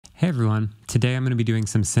Hey everyone, today I'm going to be doing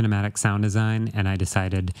some cinematic sound design, and I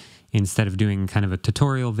decided instead of doing kind of a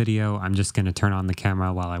tutorial video, I'm just going to turn on the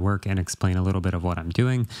camera while I work and explain a little bit of what I'm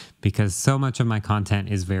doing, because so much of my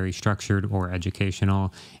content is very structured or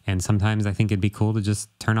educational, and sometimes I think it'd be cool to just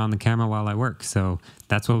turn on the camera while I work. So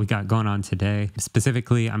that's what we got going on today.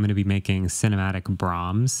 Specifically, I'm going to be making cinematic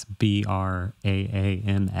BRAAMs, B-R-A-A-M-S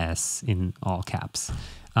in all caps.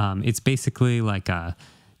 It's basically like a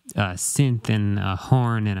synth and a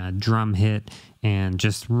horn and a drum hit and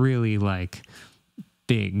just really like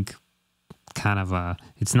big kind of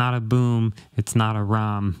it's not a boom, it's not a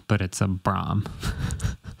rom, but it's a BRAAM.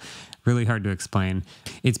 Really hard to explain.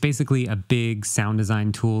 It's basically a big sound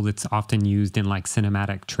design tool that's often used in like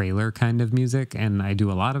cinematic trailer kind of music, and I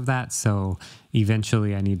do a lot of that, so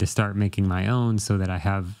eventually I need to start making my own so that I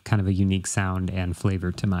have kind of a unique sound and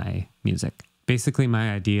flavor to my music. Basically,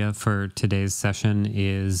 my idea for today's session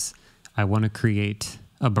is I want to create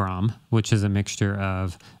a BRAAM, which is a mixture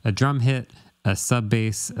of a drum hit, a sub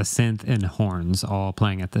bass, a synth, and horns all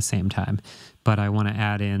playing at the same time. But I want to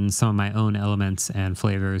add in some of my own elements and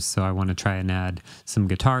flavors, so I want to try and add some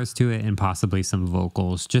guitars to it and possibly some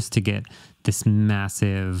vocals just to get this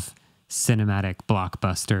massive cinematic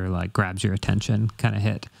blockbuster, like grabs your attention kind of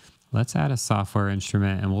hit. Let's add a software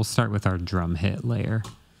instrument, and we'll start with our drum hit layer.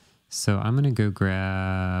 So I'm going to go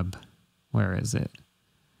grab, where is it?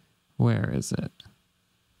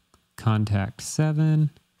 Kontakt 7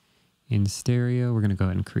 in stereo. We're going to go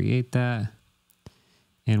ahead and create that.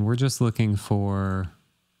 And we're just looking for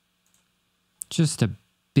just a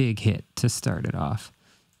big hit to start it off.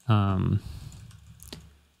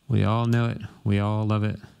 We all know it. We all love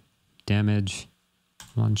it. Damage,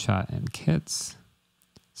 One Shot, and Kits.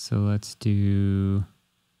 So let's do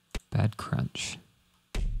Bad Crunch.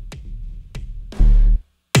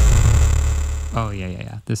 Oh,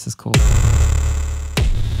 yeah. This is cool.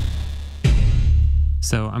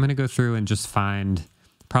 So I'm going to go through and just find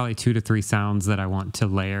probably 2 to 3 sounds that I want to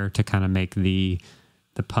layer to kind of make the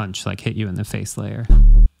punch, like hit you in the face layer.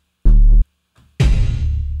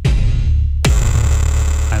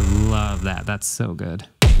 I love that. That's so good.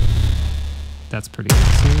 That's pretty good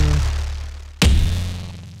too.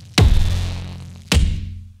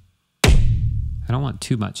 I don't want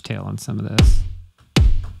too much tail on some of this.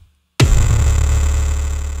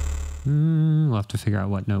 We'll have to figure out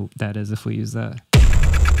what note that is if we use that.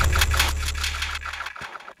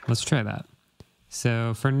 Let's try that.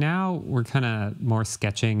 So for now, we're kind of more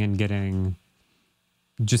sketching and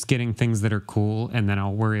just getting things that are cool, and then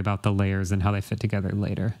I'll worry about the layers and how they fit together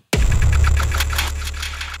later.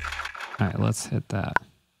 All right, let's hit that.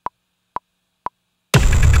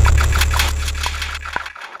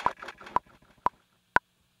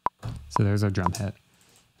 So there's our drum hit.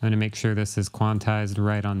 I'm going to make sure this is quantized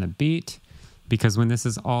right on the beat, because when this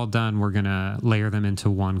is all done, we're going to layer them into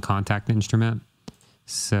one Kontakt instrument.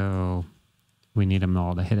 So we need them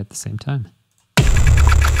all to hit at the same time.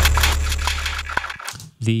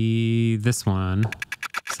 This one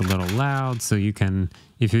is a little loud, so you can,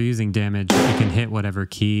 if you're using damage, you can hit whatever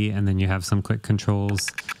key and then you have some quick controls.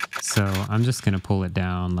 So I'm just going to pull it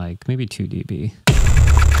down like maybe 2 dB.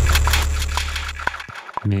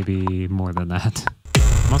 Maybe more than that.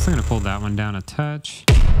 I'm also going to pull that one down a touch,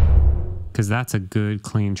 because that's a good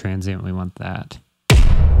clean transient. We want that.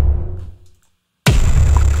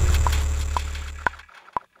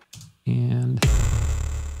 And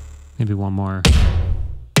maybe one more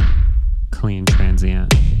clean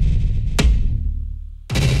transient.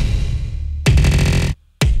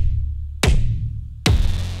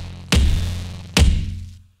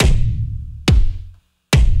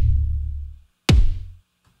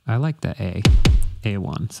 I like the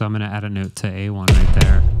A1, so I'm going to add a note to A1 right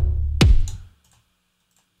there.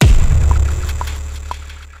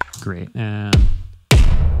 Great, and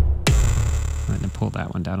I'm going to pull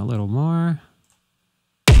that one down a little more.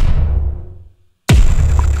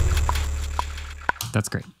 That's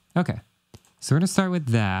great. Okay, so we're going to start with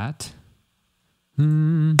that.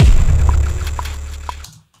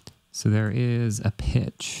 So there is a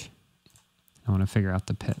pitch. I want to figure out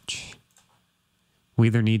the pitch. We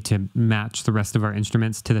either need to match the rest of our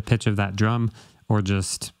instruments to the pitch of that drum, or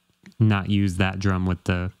just not use that drum with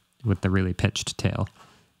the really pitched tail.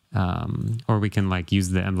 Or we can like use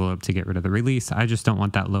the envelope to get rid of the release. I just don't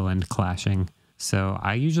want that low end clashing. So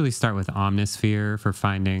I usually start with Omnisphere for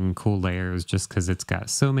finding cool layers, just because it's got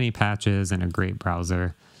so many patches and a great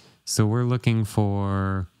browser. So we're looking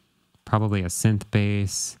for probably a synth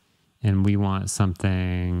bass, and we want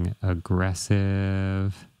something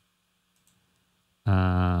aggressive.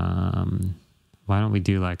 Why don't we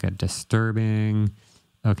do like a disturbing?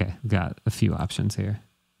 Okay, we've got a few options here.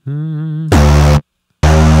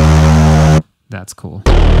 That's cool.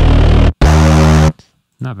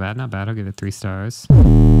 Not bad, not bad. I'll give it 3 stars.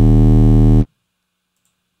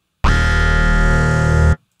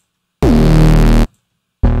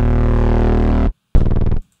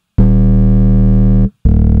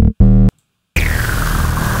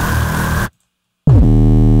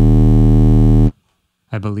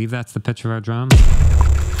 I believe that's the pitch of our drum.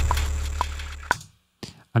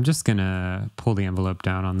 I'm just gonna pull the envelope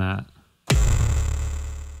down on that.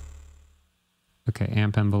 Okay,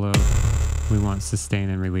 amp envelope. We want sustain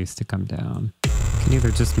and release to come down. Can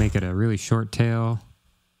either just make it a really short tail.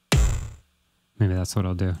 Maybe that's what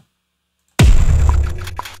I'll do.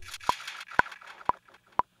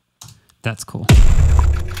 That's cool.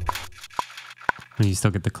 And you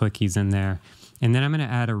still get the clickies in there. And then I'm gonna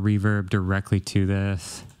add a reverb directly to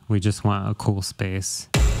this. We just want a cool space.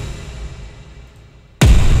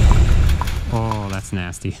 Oh, that's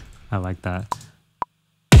nasty. I like that.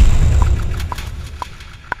 I'm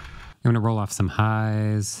gonna roll off some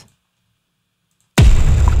highs.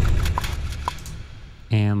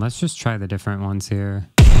 And let's just try the different ones here.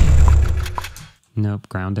 Nope,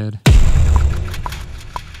 grounded.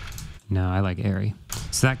 No, I like airy.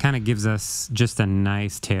 So that kind of gives us just a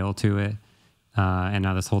nice tail to it. And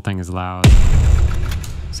now this whole thing is loud.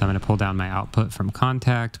 So I'm gonna pull down my output from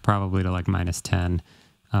Kontakt, probably to like -10.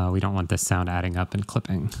 We don't want this sound adding up and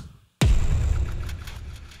clipping.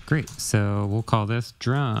 Great, so we'll call this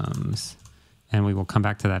drums, and we will come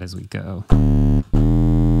back to that as we go.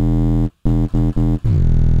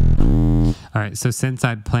 All right, so since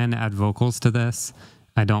I plan to add vocals to this,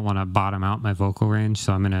 I don't want to bottom out my vocal range,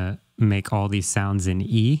 so I'm gonna make all these sounds in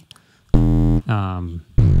E.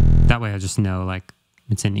 That way I just know like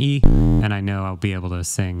it's in E, and I know I'll be able to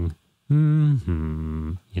sing,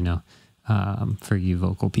 you know, for you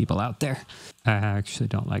vocal people out there. I actually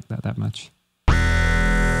don't like that much.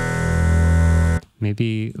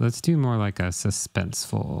 Maybe let's do more like a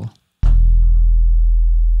suspenseful.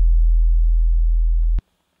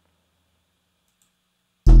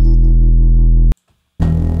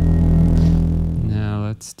 Now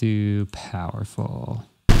let's do powerful.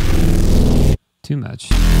 Too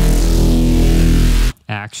much.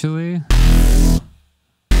 Actually.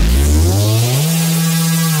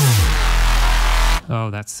 Oh,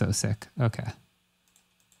 that's so sick. Okay.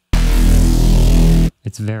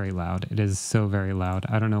 It's very loud. It is so very loud.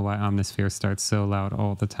 I don't know why Omnisphere starts so loud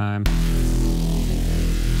all the time.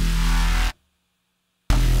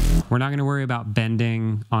 We're not going to worry about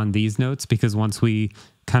bending on these notes because once we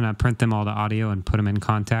kind of print them all to audio and put them in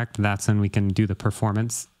Kontakt, that's when we can do the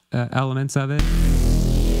performance elements of it.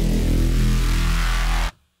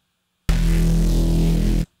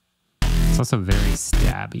 It's also very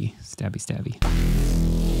stabby.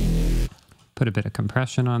 Put a bit of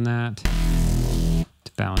compression on that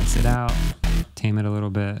to balance it out, tame it a little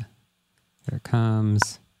bit. Here it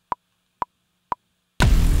comes.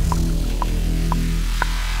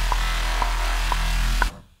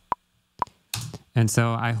 And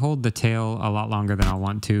so I hold the tail a lot longer than I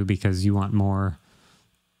want to because you want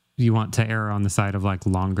to err on the side of like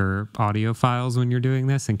longer audio files when you're doing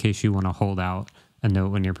this in case you want to hold out a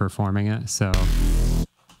note when you're performing it. So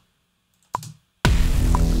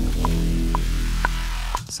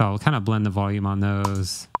I'll kind of blend the volume on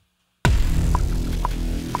those.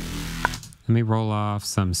 Let me roll off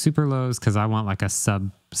some super lows because I want like a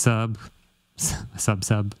sub,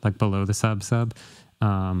 like below the sub.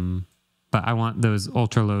 But I want those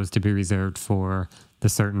ultra lows to be reserved for the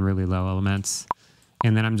certain really low elements.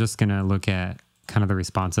 And then I'm just gonna look at kind of the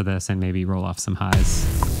response of this and maybe roll off some highs.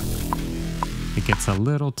 It gets a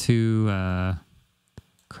little too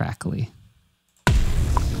crackly.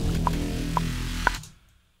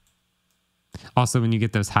 Also, when you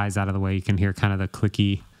get those highs out of the way, you can hear kind of the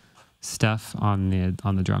clicky stuff on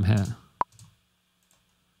the drum hit. And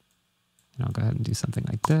I'll go ahead and do something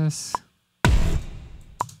like this.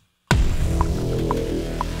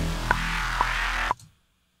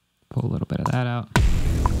 Pull a little bit of that out.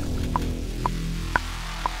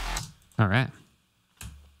 All right.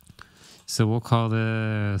 So we'll call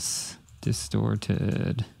this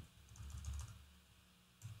distorted.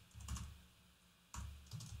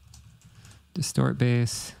 Distort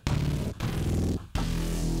bass.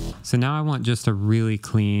 So now I want just a really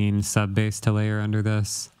clean sub bass to layer under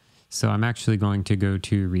this. So I'm actually going to go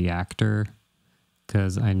to Reactor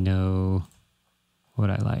because I know what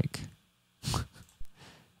I like.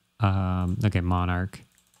 Okay, Monarch.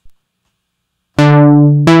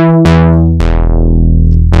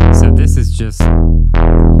 So this is just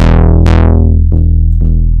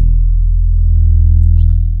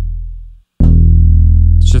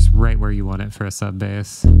right where you want it for a sub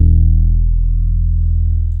bass.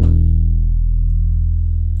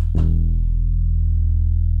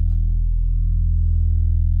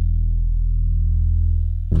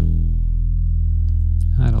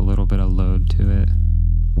 Add a little bit of load to it,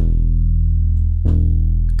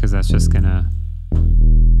 because that's just gonna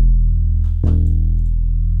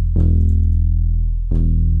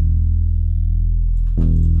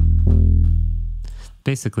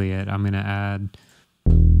basically it. I'm gonna add,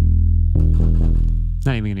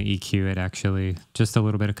 not even gonna EQ it actually, just a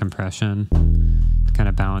little bit of compression to kind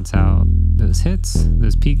of balance out those hits,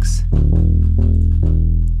 those peaks.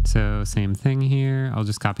 So same thing here. I'll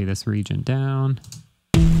just copy this region down.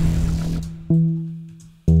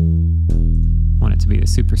 Want it to be the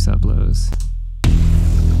super sub lows.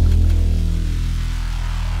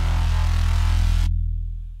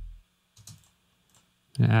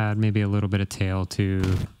 And add maybe a little bit of tail to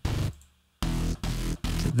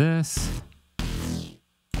this.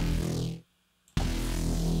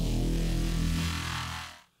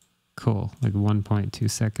 Cool, like 1.2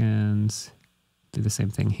 seconds. Do the same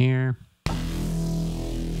thing here.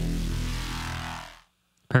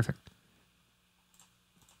 Perfect.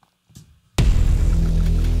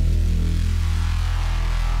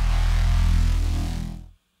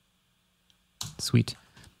 Sweet.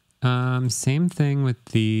 Same thing with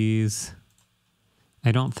these.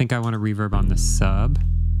 I don't think I want to reverb on the sub.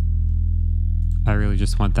 I really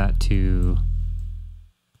just want that to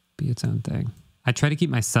be its own thing. I try to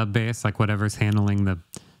keep my sub bass, like whatever's handling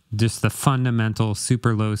just the fundamental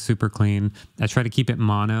super low, super clean. I try to keep it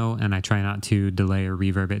mono, and I try not to delay or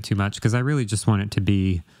reverb it too much, because I really just want it to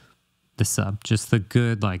be the sub, just the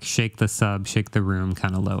good, like shake the sub, shake the room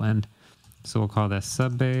kind of low end. So we'll call this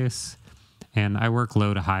sub bass. And I work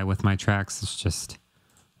low to high with my tracks. It's just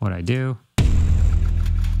what I do.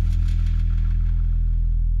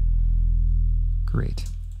 Great.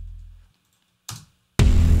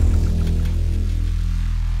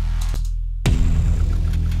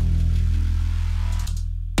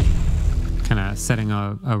 Kind of setting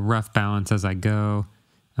a rough balance as I go.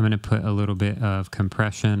 I'm going to put a little bit of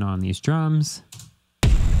compression on these drums.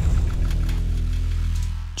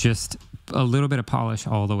 Just a little bit of polish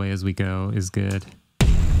all the way as we go is good.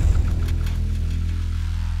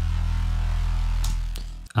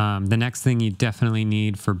 The next thing you definitely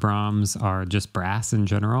need for BRAAMs are just brass in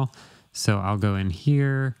general. So I'll go in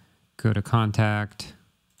here, go to Kontakt,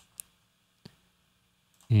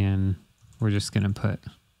 and we're just going to put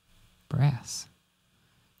brass.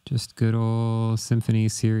 Just good old Symphony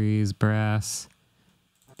series brass,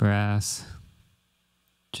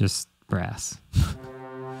 just brass.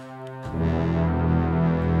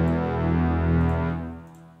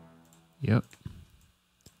 Yep,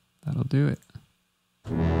 that'll do it.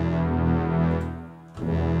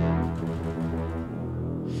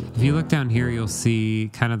 If you look down here, you'll see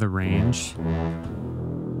kind of the range.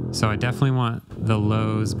 So I definitely want the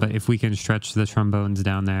lows, but if we can stretch the trombones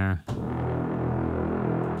down there.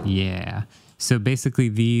 Yeah. So basically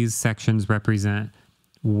these sections represent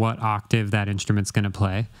what octave that instrument's going to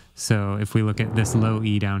play. So if we look at this low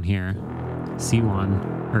E down here,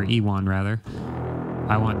 C1, or E1 rather,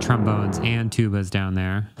 I want trombones and tubas down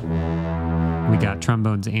there. We got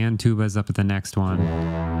trombones and tubas up at the next one.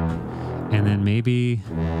 And then maybe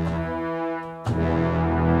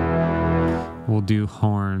we'll do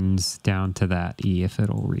horns down to that E if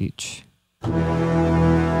it'll reach. Oh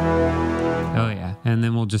yeah, and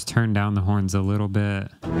then we'll just turn down the horns a little bit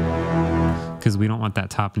because we don't want that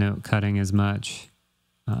top note cutting as much.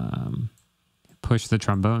 Push the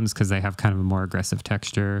trombones because they have kind of a more aggressive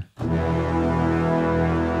texture.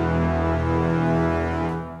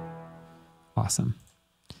 Awesome.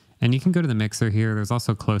 And you can go to the mixer here. There's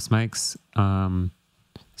also close mics,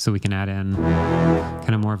 so we can add in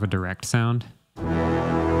kind of more of a direct sound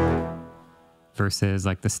versus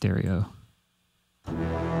like the stereo.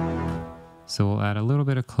 So we'll add a little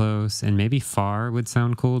bit of close, and maybe far would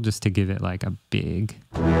sound cool just to give it like a big,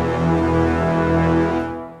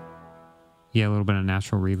 yeah, a little bit of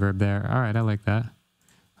natural reverb there. All right, I like that.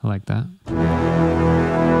 I like that.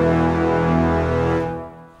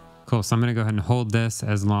 Cool, so I'm gonna go ahead and hold this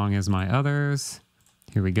as long as my others.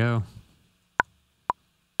 Here we go.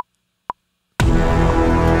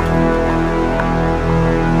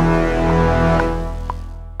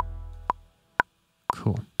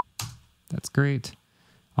 Cool, that's great.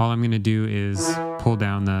 All I'm gonna do is pull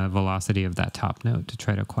down the velocity of that top note to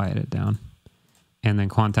try to quiet it down. And then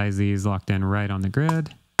quantize these locked in right on the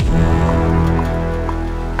grid.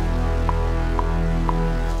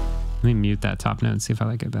 Let me mute that top note and see if I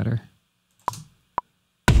like it better.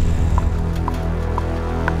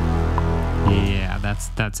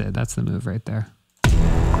 that's it. That's the move right there.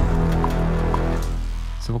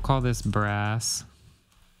 So we'll call this brass,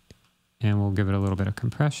 and we'll give it a little bit of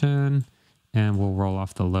compression, and we'll roll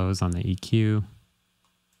off the lows on the EQ.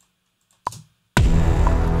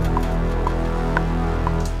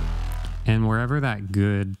 And wherever that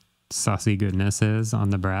good saucy goodness is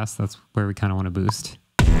on the brass, that's where we kind of want to boost.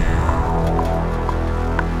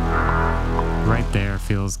 Right there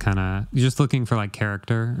feels kind of, you're just looking for like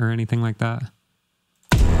character or anything like that.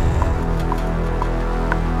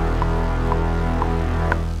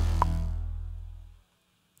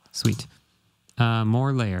 Sweet.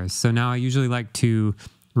 More layers. So now I usually like to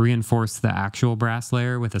reinforce the actual brass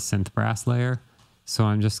layer with a synth brass layer. So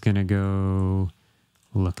I'm just going to go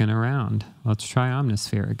looking around. Let's try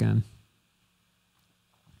Omnisphere again.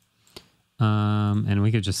 And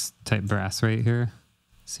we could just type brass right here.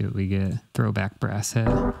 See what we get. Throwback brass head.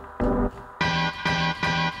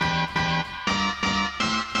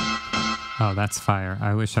 Oh, that's fire.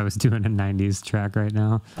 I wish I was doing a 90s track right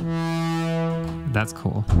now. That's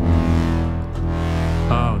cool.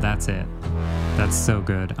 Oh, that's it. That's so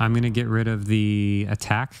good. I'm going to get rid of the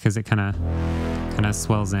attack because it kind of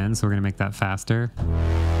swells in. So we're going to make that faster.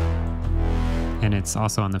 And it's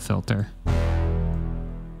also on the filter.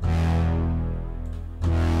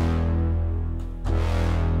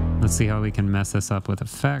 Let's see how we can mess this up with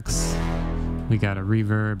effects. We got a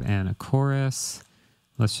reverb and a chorus.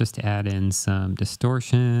 Let's just add in some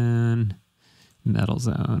distortion, metal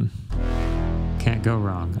zone. Can't go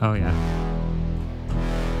wrong. Oh yeah.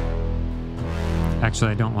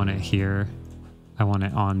 Actually, I don't want it here. I want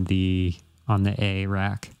it on the A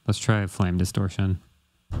rack. Let's try flame distortion.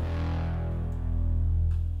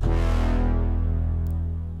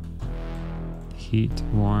 Heat,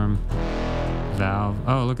 warm, valve.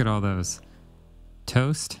 Oh, look at all those.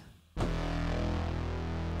 Toast.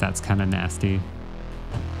 That's kind of nasty.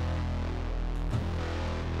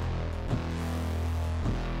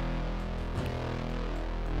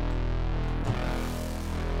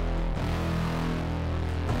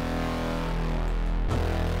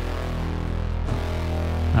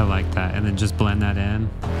 I like that. And then just blend that in.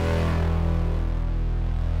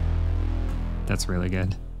 That's really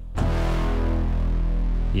good.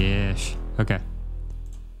 Yeesh. Okay.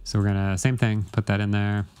 So we're gonna, same thing, put that in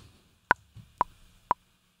there.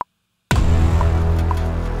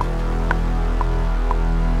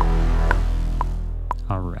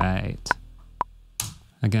 All right.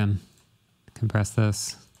 Again, compress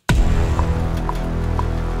this.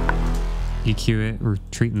 EQ it, we're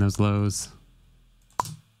treating those lows.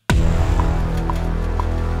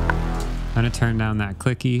 I'm gonna turn down that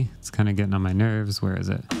clicky. It's kind of getting on my nerves. Where is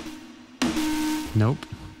it? Nope.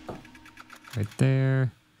 Right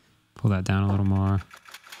there. Pull that down a little more.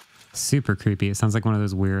 Super creepy. It sounds like one of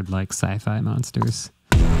those weird like sci-fi monsters.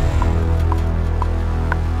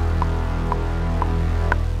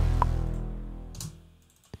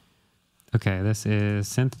 Okay, this is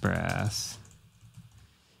synth brass.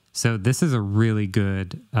 So this is a really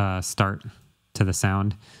good start to the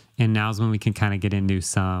sound. And now's when we can kind of get into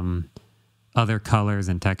some other colors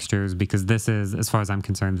and textures, because this is, as far as I'm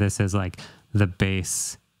concerned, this is like the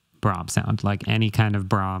base BRAAM sound. Like any kind of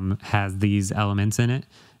BRAAM has these elements in it.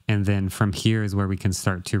 And then from here is where we can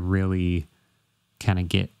start to really kind of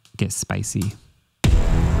get spicy.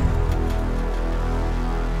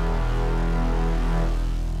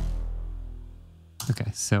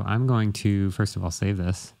 Okay, so I'm going to, first of all, save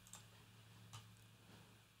this.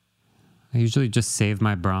 I usually just save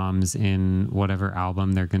my BRAAMs in whatever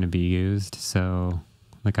album they're going to be used. So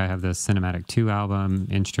like I have the Cinematic 2 album,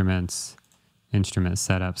 instruments, instrument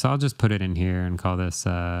setup. So I'll just put it in here and call this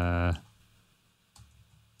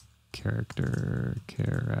character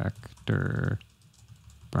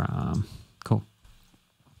BRAAM. Cool.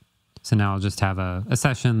 So now I'll just have a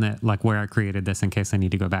session that like where I created this in case I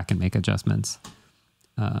need to go back and make adjustments.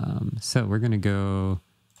 So we're going to go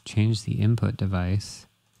change the input device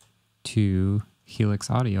to Helix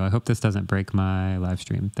Audio. I hope this doesn't break my live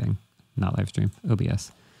stream thing. Not live stream,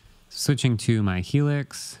 OBS. Switching to my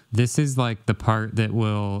Helix. This is like the part that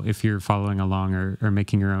will, if you're following along or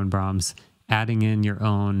making your own BRAAMs, adding in your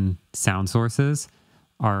own sound sources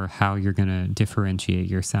are how you're going to differentiate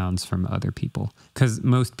your sounds from other people. Because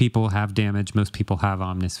most people have Damage, most people have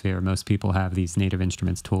Omnisphere, most people have these Native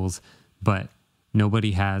Instruments tools, but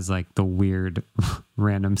nobody has like the weird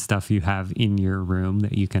random stuff you have in your room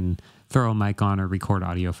that you can throw a mic on or record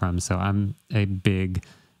audio from. So I'm a big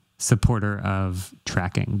supporter of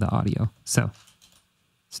tracking the audio. So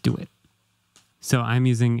let's do it. So I'm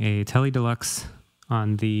using a Tele Deluxe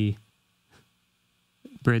on the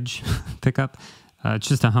bridge pickup. It's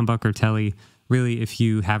just a humbucker Tele really, if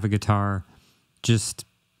you have a guitar, just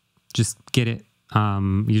get it.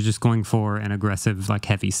 You're just going for an aggressive, like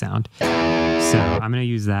heavy sound. So I'm going to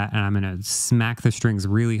use that, and I'm going to smack the strings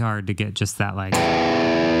really hard to get just that, like,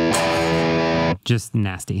 just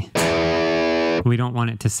nasty. We don't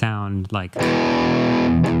want it to sound like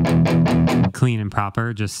clean and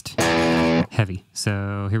proper, just heavy.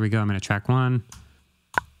 So here we go. I'm going to track 1.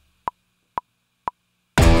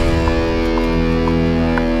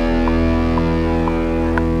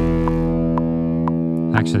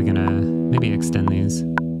 Actually gonna maybe extend these.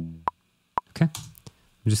 Okay.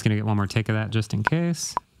 I'm just gonna get one more take of that just in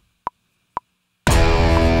case.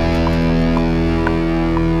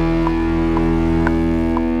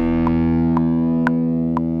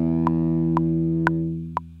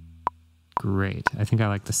 Great. I think I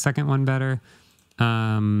like the second one better.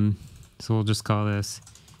 So we'll just call this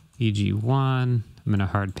EG1. I'm gonna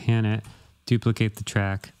hard pan it, duplicate the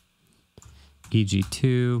track.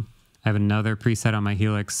 EG2. I have another preset on my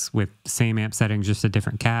Helix with same amp settings, just a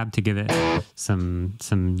different cab to give it some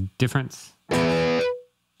difference.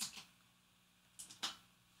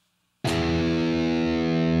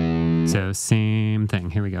 So same thing.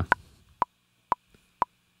 Here we go.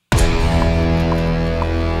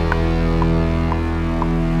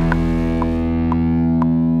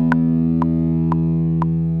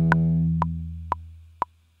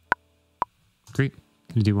 Great.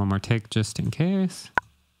 Gonna do one more take just in case.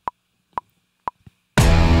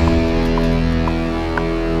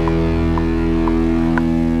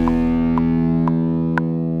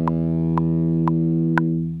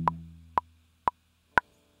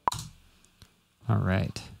 All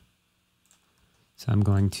right. So I'm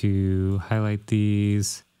going to highlight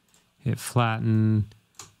these, hit flatten.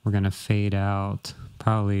 We're going to fade out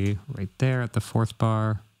probably right there at the 4th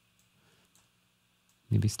bar.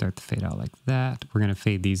 Maybe start the fade out like that. We're going to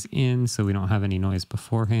fade these in so we don't have any noise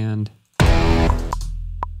beforehand.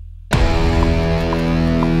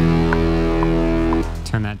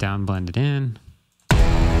 Turn that down, blend it in.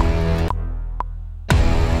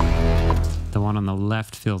 The one on the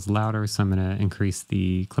left feels louder, so I'm going to increase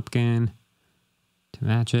the clip gain to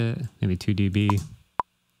match it, maybe 2 dB.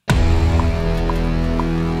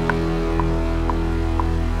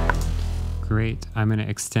 Great. I'm going to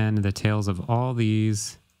extend the tails of all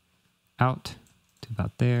these out to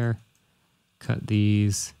about there. Cut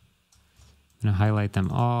these. I'm going to highlight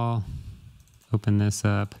them all. Open this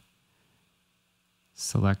up.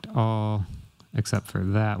 Select all, except for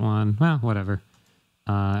that one. Well, whatever.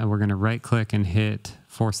 And we're going to right click and hit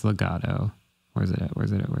force legato. Where's it at?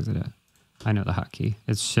 Where's it at? Where's it at? I know the hotkey.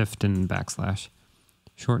 It's shift and backslash.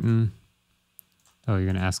 Shorten. Oh, you're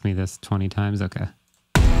going to ask me this 20 times? Okay.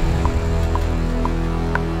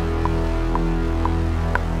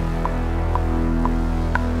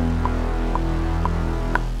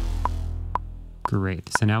 Great.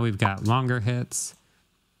 So now we've got longer hits.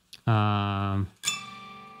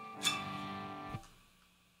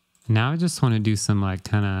 Now I just want to do some like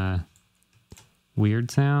kind of weird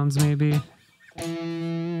sounds maybe.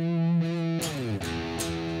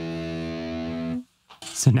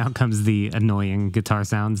 So now comes the annoying guitar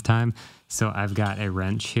sounds time. So I've got a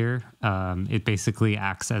wrench here. It basically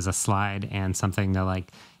acts as a slide and something to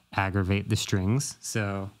like aggravate the strings.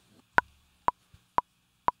 So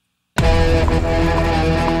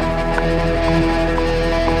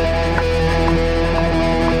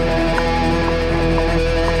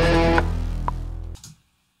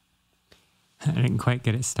I didn't quite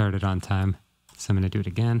get it started on time, so I'm going to do it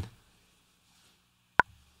again.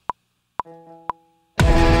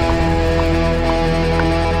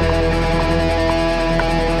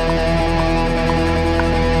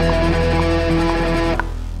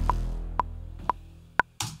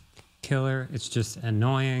 Killer. It's just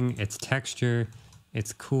annoying. It's texture.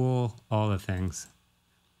 It's cool. All the things.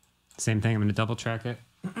 Same thing. I'm going to double track it.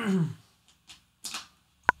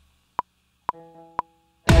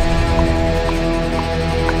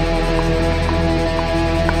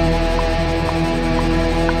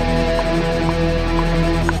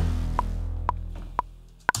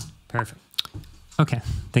 Perfect. Okay.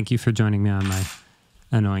 Thank you for joining me on my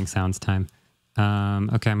annoying sounds time.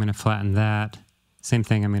 Okay, I'm going to flatten that. Same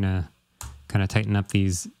thing. I'm going to kind of tighten up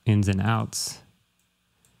these ins and outs,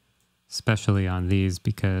 especially on these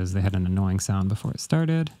because they had an annoying sound before it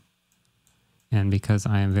started. And because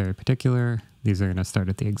I am very particular, these are going to start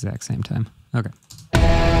at the exact same time. Okay.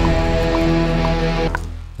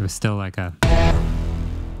 It was still like a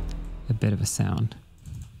bit of a sound.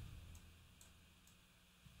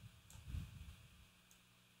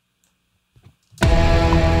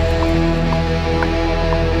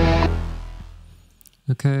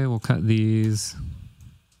 Okay, we'll cut these.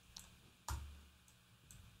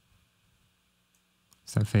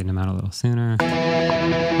 Start fading them out a little sooner. We're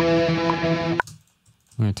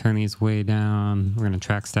going to turn these way down. We're going to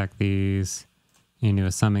track stack these into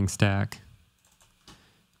a summing stack.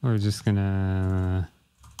 We're just going to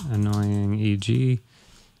annoying EG,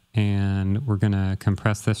 and we're going to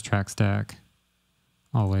compress this track stack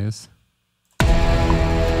always.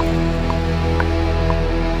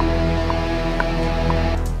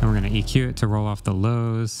 And we're going to EQ it to roll off the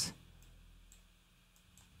lows.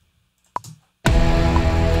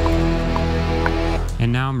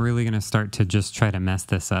 And now I'm really going to start to just try to mess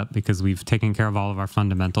this up because we've taken care of all of our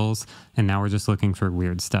fundamentals and now we're just looking for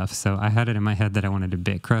weird stuff. So I had it in my head that I wanted to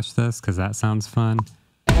bit crush this because that sounds fun.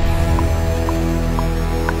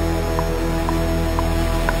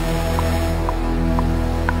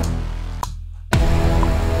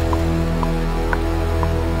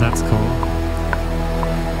 That's cool.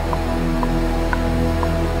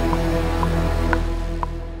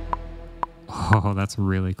 Oh, that's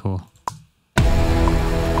really cool.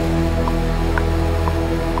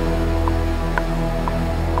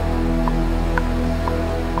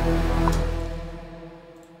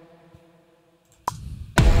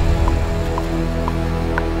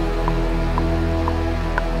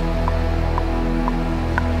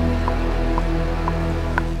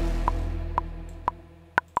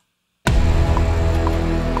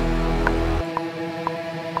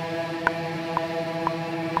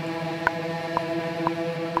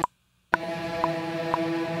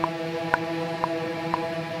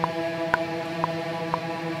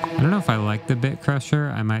 I don't know if I like the bit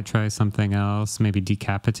crusher. I might try something else, maybe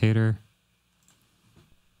decapitator.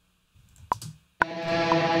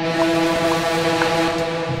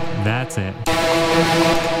 That's it.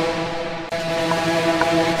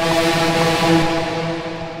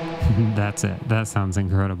 That's it. That sounds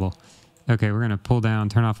incredible. Okay, we're going to pull down,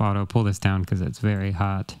 turn off auto, pull this down because it's very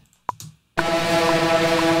hot.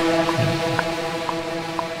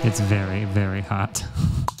 It's very, very hot.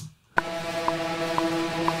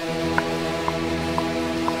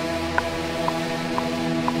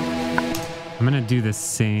 I'm going to do the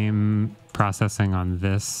same processing on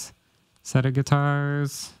this set of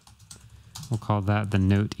guitars. We'll call that the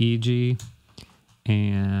note EG.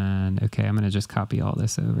 And okay, I'm going to just copy all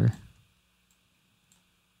this over.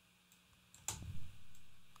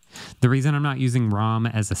 The reason I'm not using RAAM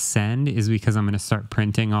as a send is because I'm going to start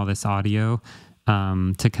printing all this audio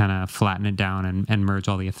to kind of flatten it down and merge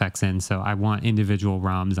all the effects in. So I want individual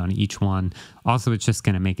RAAMs on each one. Also, it's just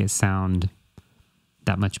going to make it sound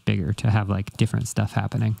that much bigger to have like different stuff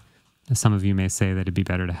happening. Some of you may say that it'd be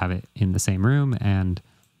better to have it in the same room, and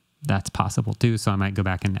that's possible too. So I might go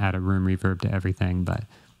back and add a room reverb to everything, but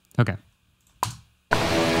okay.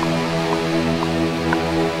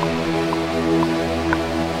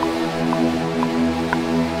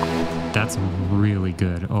 That's really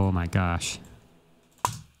good. Oh my gosh.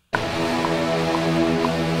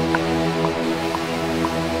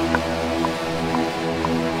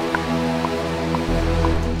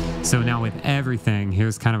 So now with everything,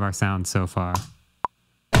 here's kind of our sound so far.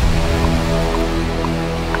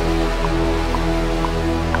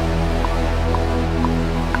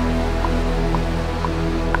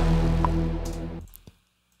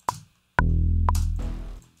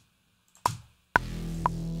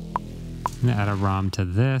 I'm gonna add a RAAM to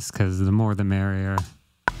this because the more the merrier.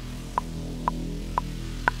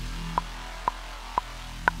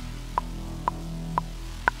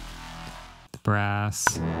 The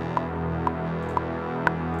brass.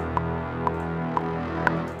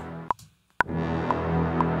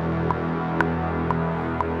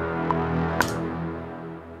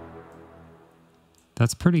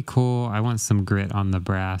 That's pretty cool. I want some grit on the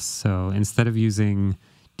brass. So instead of using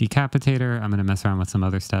decapitator, I'm going to mess around with some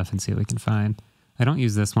other stuff and see what we can find. I don't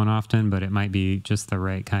use this one often, but it might be just the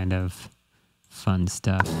right kind of fun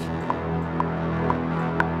stuff.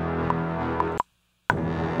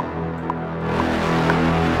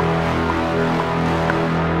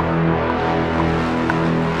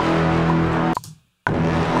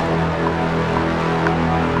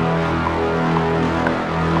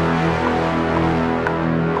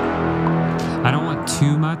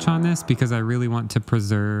 Too much on this because I really want to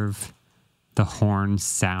preserve the horn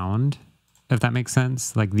sound, if that makes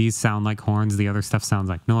sense. Like these sound like horns, the other stuff sounds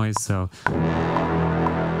like noise, so but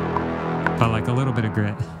like a little bit of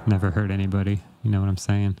grit never hurt anybody, you know what I'm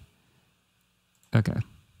saying? Okay.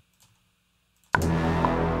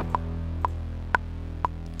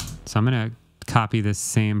 So I'm gonna copy this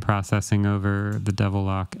same processing over the Devil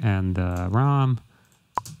Lock and the RAAM.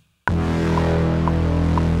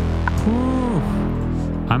 Whew.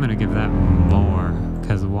 I'm going to give that more,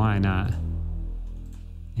 because why not?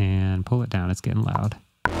 And pull it down. It's getting loud.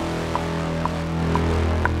 To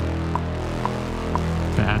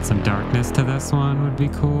add some darkness to this one would be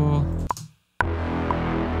cool.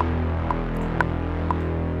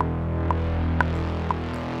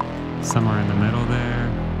 Somewhere in the middle there.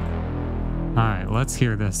 All right, let's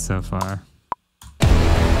hear this so far.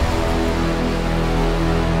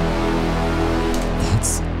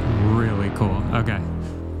 That's really cool. Okay.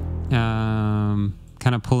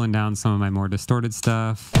 Kind of pulling down some of my more distorted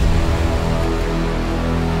stuff.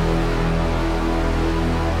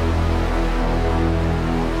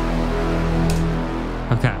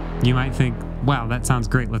 Okay, you might think, wow, that sounds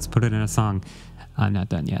great. Let's put it in a song. I'm not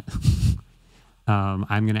done yet.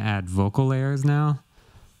 I'm going to add vocal layers now.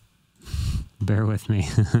 Bear with me.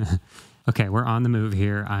 Okay, we're on the move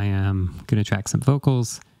here. I am going to track some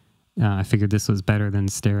vocals. I figured this was better than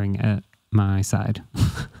staring at my side.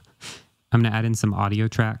 I'm going to add in some audio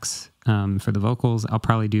tracks for the vocals. I'll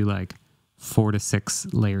probably do like 4 to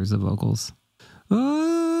 6 layers of vocals.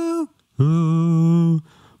 Oh, oh,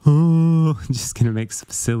 oh. I'm just going to make some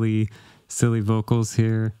silly vocals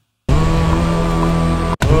here.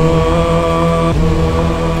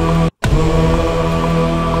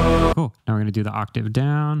 Cool. Now we're going to do the octave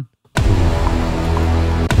down.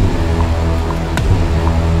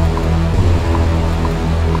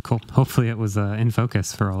 Cool. Hopefully it was in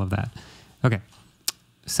focus for all of that. Okay.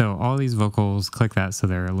 So all these vocals, click that so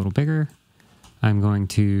they're a little bigger. I'm going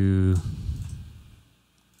to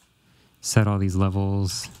set all these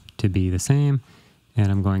levels to be the same,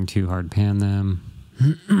 and I'm going to hard pan them.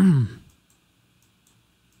 And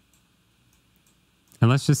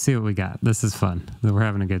let's just see what we got. This is fun. We're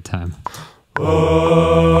having a good time.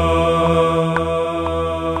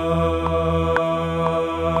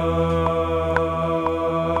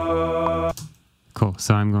 Cool.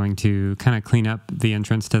 So I'm going to kind of clean up the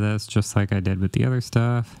entrance to this just like I did with the other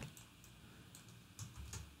stuff.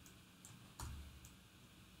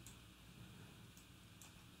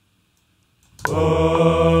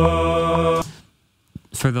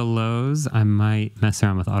 For the lows, I might mess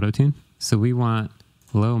around with auto-tune. So we want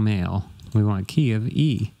low male. We want key of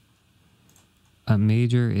E. A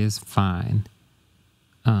major is fine.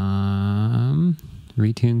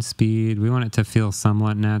 Retune speed. We want it to feel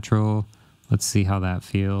somewhat natural. Let's see how that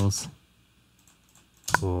feels.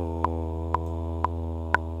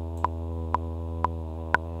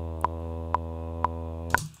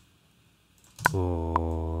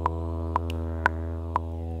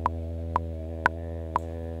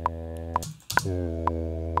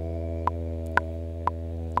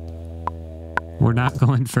 We're not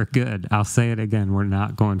going for good. I'll say it again. We're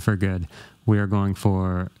not going for good. We are going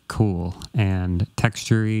for cool and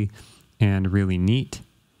textury and really neat.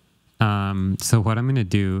 So what I'm going to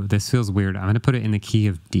do, this feels weird. I'm going to put it in the key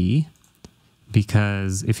of D,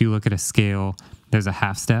 because if you look at a scale, there's a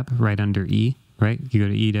half step right under E, right? You go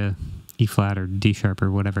to E to E flat or D sharp or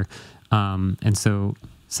whatever. And so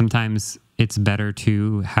sometimes it's better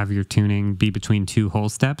to have your tuning be between 2 whole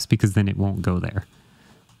steps, because then it won't go there.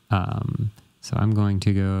 So I'm going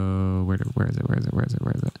to go, where is it?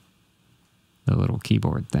 The little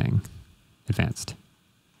keyboard thing, advanced.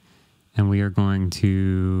 And we are going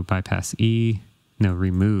to bypass E, no,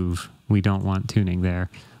 remove. We don't want tuning there.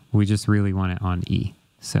 We just really want it on E.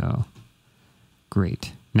 So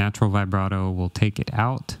great. Natural vibrato, we'll take it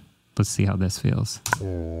out. Let's see how this feels.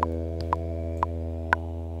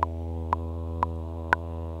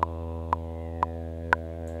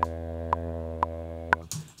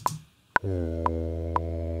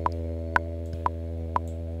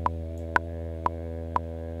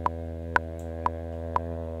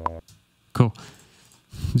 Cool.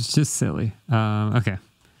 It's just silly. Okay.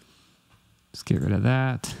 Let's get rid of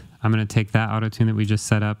that. I'm going to take that auto-tune that we just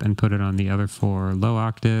set up and put it on the other 4 low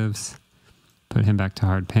octaves. Put him back to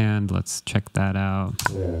hard pan. Let's check that out.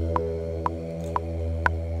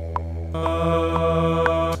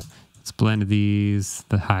 Let's blend these.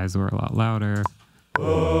 The highs were a lot louder.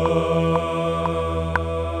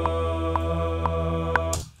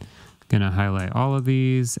 Gonna highlight all of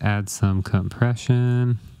these, add some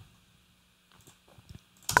compression.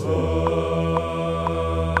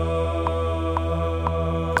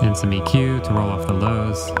 And some EQ to roll off the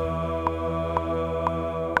lows.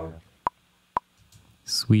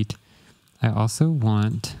 Sweet. I also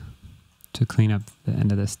want to clean up the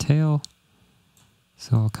end of this tail.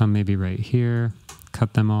 So I'll come maybe right here,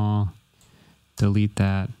 cut them all, delete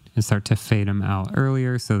that, and start to fade them out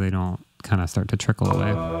earlier so they don't kind of start to trickle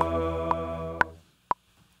away.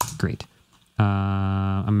 Great.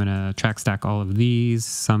 I'm going to track stack all of these,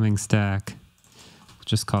 summing stack.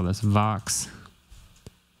 just call this Vox.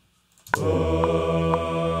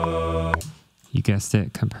 You guessed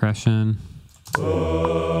it, compression.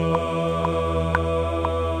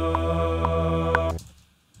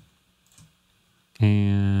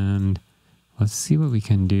 And let's see what we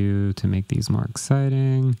can do to make these more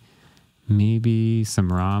exciting. Maybe some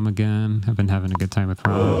BRAAM again. I've been having a good time with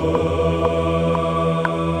BRAAM.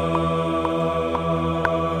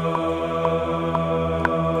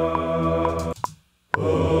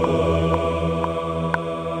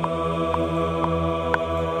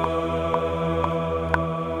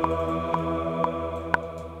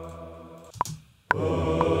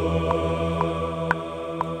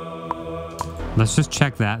 Let's just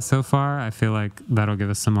check that so far. I feel like that'll give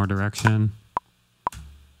us some more direction.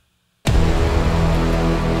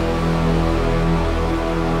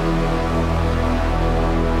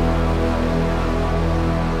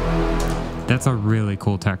 That's a really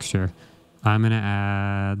cool texture. I'm gonna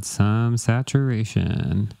add some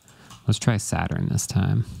saturation. Let's try Saturn this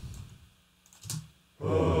time.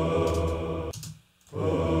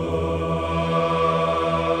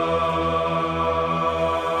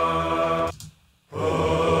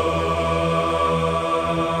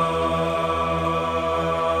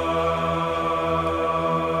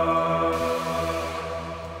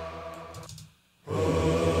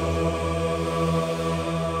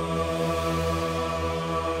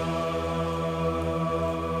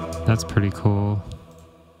 That's pretty cool.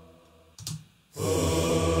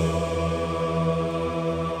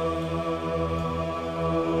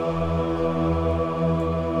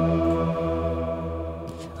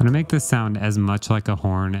 I'm gonna make this sound as much like a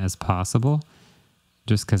horn as possible,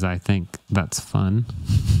 just because I think that's fun.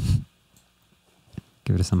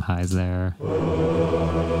 Give it some highs there.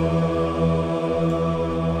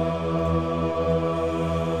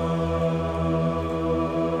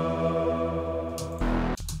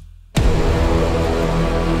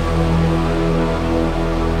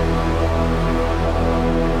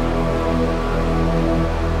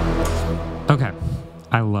 Okay,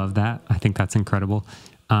 I love that. I think that's incredible.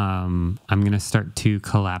 I'm going to start to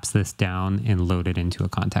collapse this down and load it into a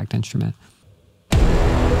Kontakt instrument.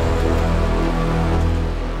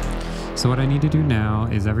 So what I need to do now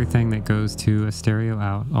is everything that goes to a stereo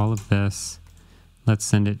out, all of this, let's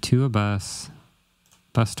send it to a bus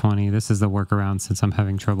 20. This is the workaround since I'm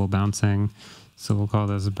having trouble bouncing. So we'll call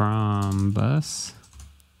this BRAAM bus.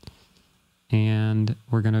 And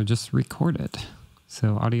we're going to just record it.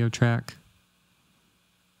 So audio track,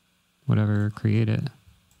 whatever, create it.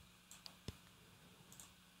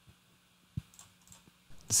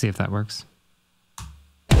 Let's see if that works.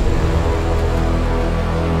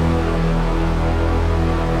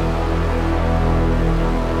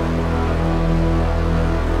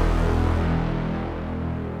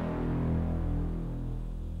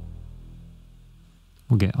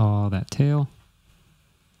 We'll get all that tail.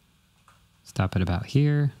 Stop it about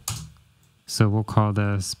here. So we'll call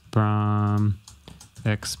this BRAAM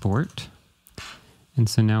export. And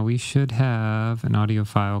so now we should have an audio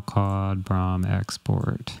file called BRAAM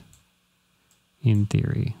export. In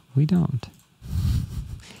theory, we don't.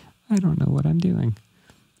 I don't know what I'm doing.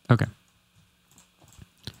 Okay.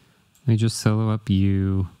 Let me just solo up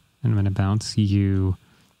U. And I'm going to bounce U.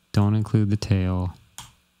 Don't include the tail.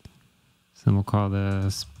 So then we'll call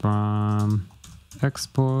this BRAAM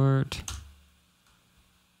export.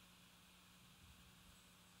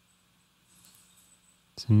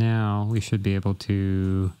 So now we should be able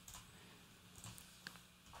to,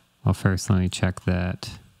 well, first let me check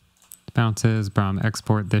that it bounces, BRAAM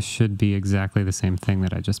export. This should be exactly the same thing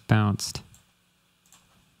that I just bounced.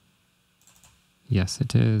 Yes,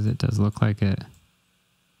 it is. It does look like it.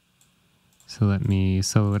 So let me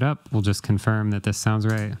solo it up. We'll just confirm that this sounds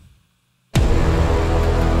right.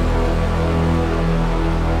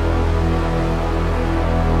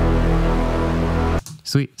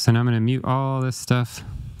 Sweet. So now I'm going to mute all this stuff.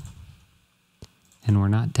 And we're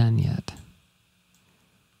not done yet.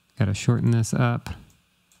 Got to shorten this up.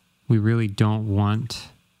 We really don't want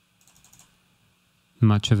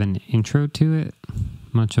much of an intro to it,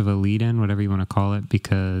 much of a lead-in, whatever you want to call it,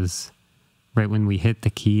 because right when we hit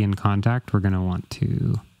the key in Kontakt, we're going to want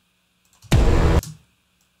to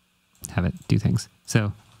have it do things.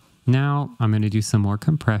 So now I'm going to do some more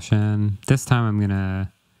compression. This time I'm going to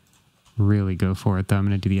really go for it though. I'm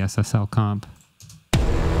going to do the SSL comp.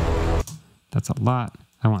 That's a lot.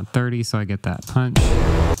 I want 30 so I get that punch.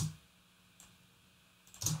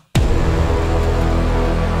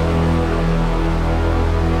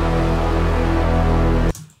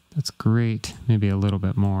 That's great. Maybe a little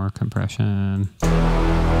bit more compression.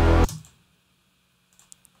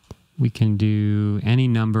 We can do any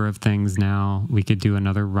number of things now. We could do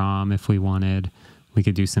another RAAM if we wanted. We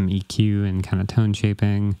could do some EQ and kind of tone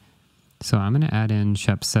shaping. So I'm going to add in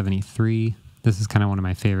Shep 73. This is kind of one of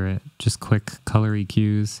my favorite, just quick color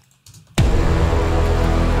EQs.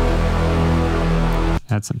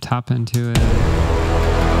 Add some top into it.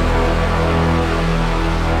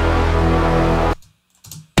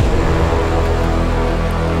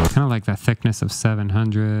 Kind of like the thickness of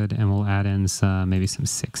 700, and we'll add in some, maybe some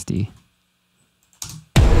 60.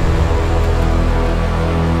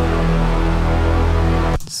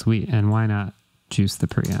 Sweet, and why not juice the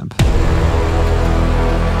preamp?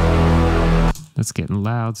 That's getting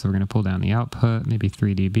loud, so we're going to pull down the output, maybe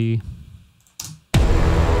 3 dB.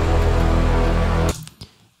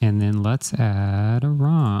 And then let's add a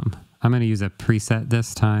RAAM. I'm going to use a preset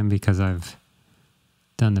this time because I've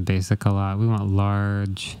done the basic a lot. We want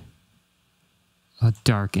large, a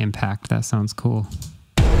dark impact. That sounds cool.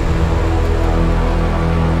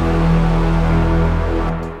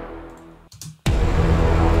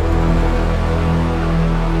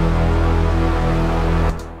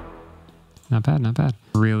 Not bad, not bad.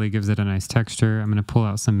 Really gives it a nice texture. I'm going to pull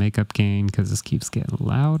out some makeup gain because this keeps getting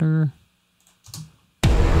louder.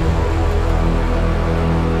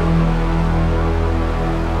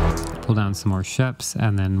 Pull down some more Sheps,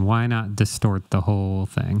 and then why not distort the whole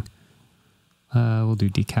thing? We'll do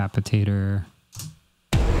decapitator.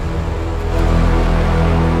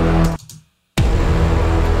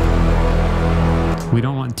 We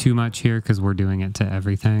don't want too much here because we're doing it to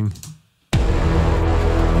everything.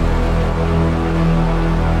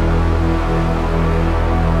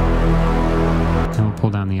 And we'll pull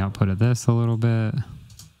down the output of this a little bit.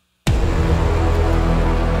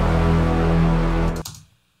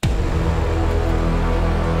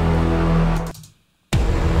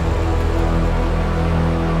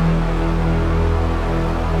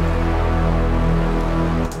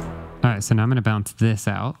 So now I'm going to bounce this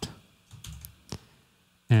out,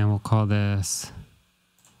 and we'll call this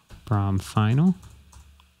BRAAM final.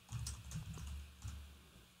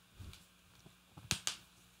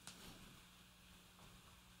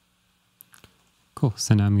 Cool.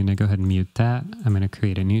 So now I'm going to go ahead and mute that. I'm going to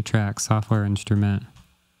create a new track, software instrument,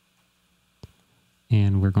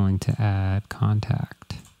 and we're going to add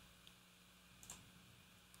Kontakt.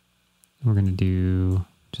 We're going to do,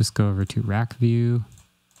 just go over to rack view.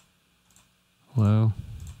 Hello.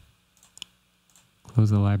 Close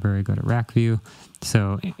the library, go to rack view.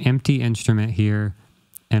 So empty instrument here,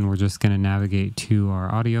 and we're just going to navigate to our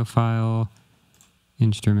audio file,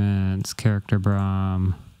 instruments, character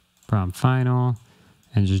BRAAM, BRAAM final,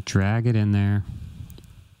 and just drag it in there.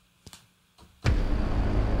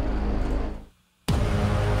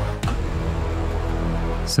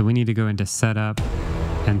 So we need to go into setup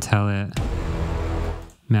and tell it,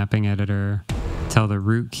 mapping editor, tell the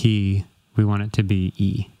root key we want it to be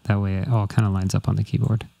E. That way it all kind of lines up on the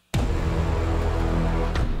keyboard.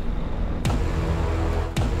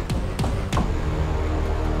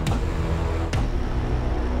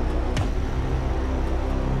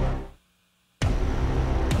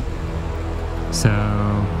 So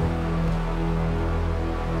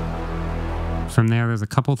from there, there's a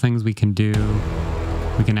couple things we can do.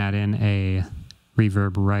 We can add in a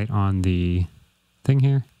reverb right on the thing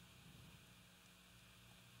here.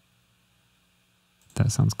 That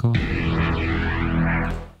sounds cool.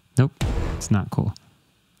 Nope, it's not cool.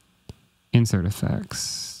 Insert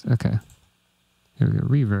effects. Okay. Here we go.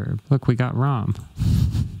 Reverb. Look, we got RAAM.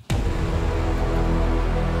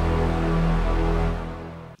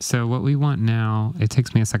 So what we want now, it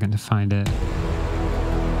takes me a second to find it.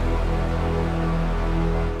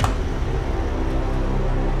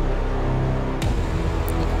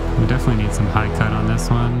 We definitely need some high cut on this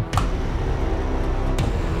one.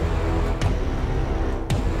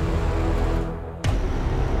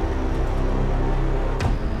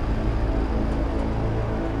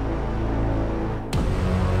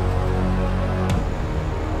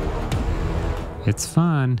 It's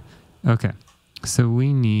fun. Okay, so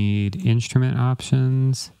we need instrument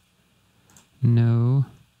options. No.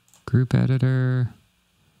 Group editor.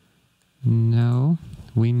 No.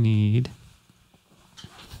 We need...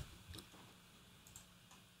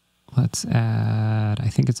 Let's add, I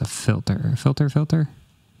think it's a filter. Filter.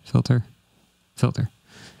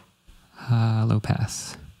 Low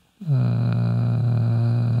pass.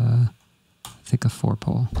 I think a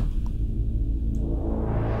 4-pole.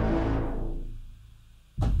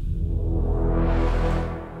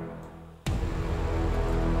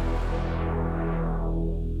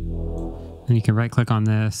 And you can right click on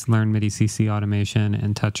this, learn MIDI CC automation,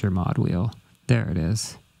 and touch your mod wheel. There it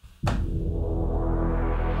is.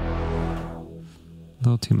 A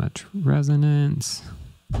little too much resonance.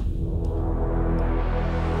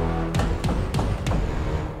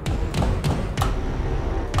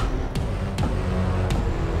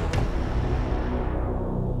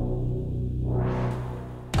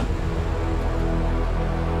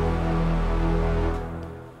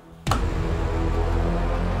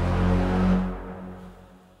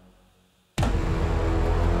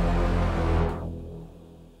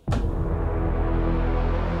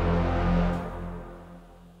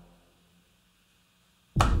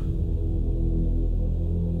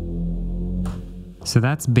 So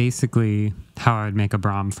that's basically how I would make a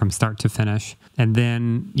BRAAM from start to finish. And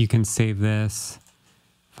then you can save this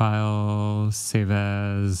file, save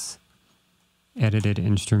as edited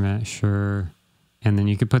instrument, sure. And then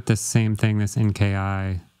you could put this same thing, this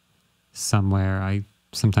NKI, somewhere.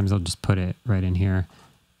 Sometimes I'll just put it right in here.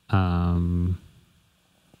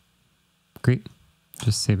 Great.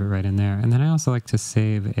 Just save it right in there. And then I also like to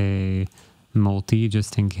save a multi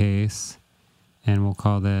just in case. And we'll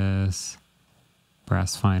call this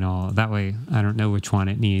brass final. That way I don't know which one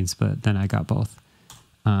it needs, but then I got both.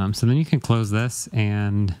 So then you can close this,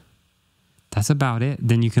 and that's about it.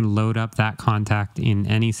 Then you can load up that Kontakt in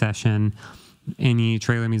any session, any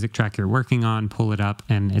trailer music track you're working on, pull it up,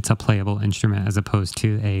 and it's a playable instrument as opposed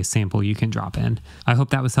to a sample you can drop in. I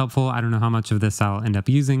hope that was helpful. I don't know how much of this I'll end up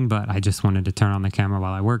using, but I just wanted to turn on the camera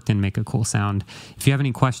while I worked and make a cool sound. If you have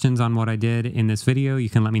any questions on what I did in this video,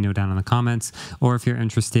 you can let me know down in the comments, or if you're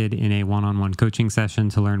interested in a one-on-one coaching session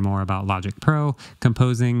to learn more about Logic Pro,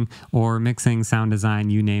 composing, or mixing, sound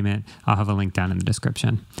design, you name it, I'll have a link down in the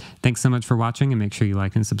description. Thanks so much for watching, and make sure you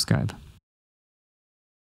like and subscribe.